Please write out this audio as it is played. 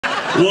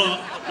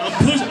Well,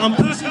 I'm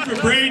pushing for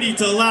Brady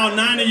to allow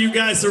 9 of you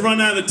guys to run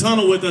out of the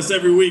tunnel with us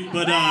every week,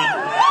 but we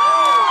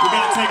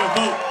gotta take a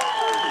vote.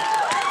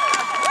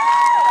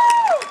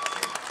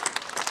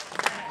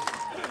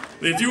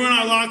 If you were in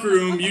our locker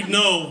room, you'd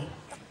know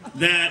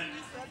that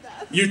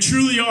you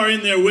truly are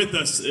in there with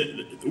us.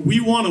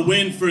 We want to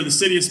win for the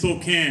city of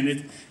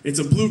Spokane. It's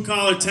a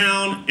blue-collar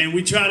town, and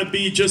we try to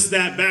be just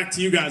that back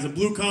to you guys. A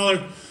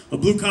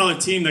blue-collar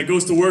team that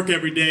goes to work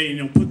every day, you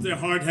know, put their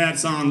hard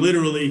hats on,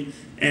 literally,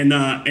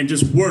 and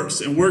just works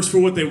for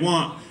what they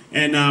want.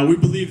 And we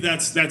believe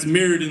that's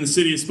mirrored in the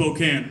city of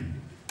Spokane.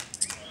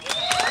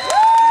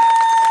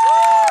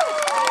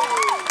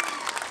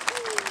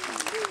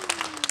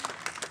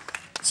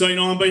 So, you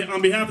know, on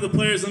behalf of the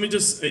players, let me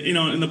just, you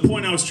know, and the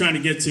point I was trying to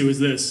get to is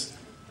this.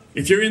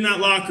 If you're in that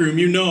locker room,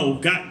 you know,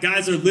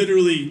 guys are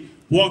literally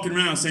walking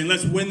around saying,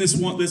 let's win this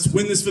one, let's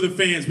win this for the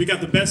fans. We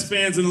got the best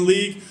fans in the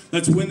league,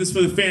 let's win this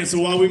for the fans. So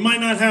while we might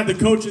not have the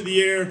coach of the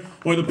year,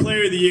 or the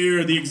player of the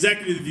year, or the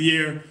executive of the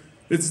year,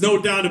 it's no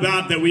doubt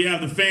about that we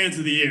have the fans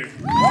of the year.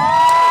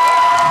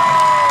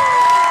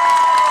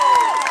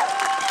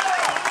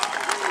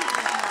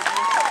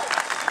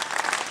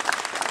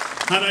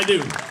 How'd I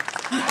do?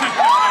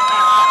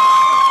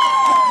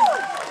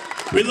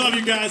 We love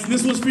you guys, and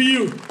this was for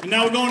you. And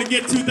now we're going to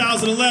get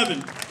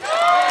 2011.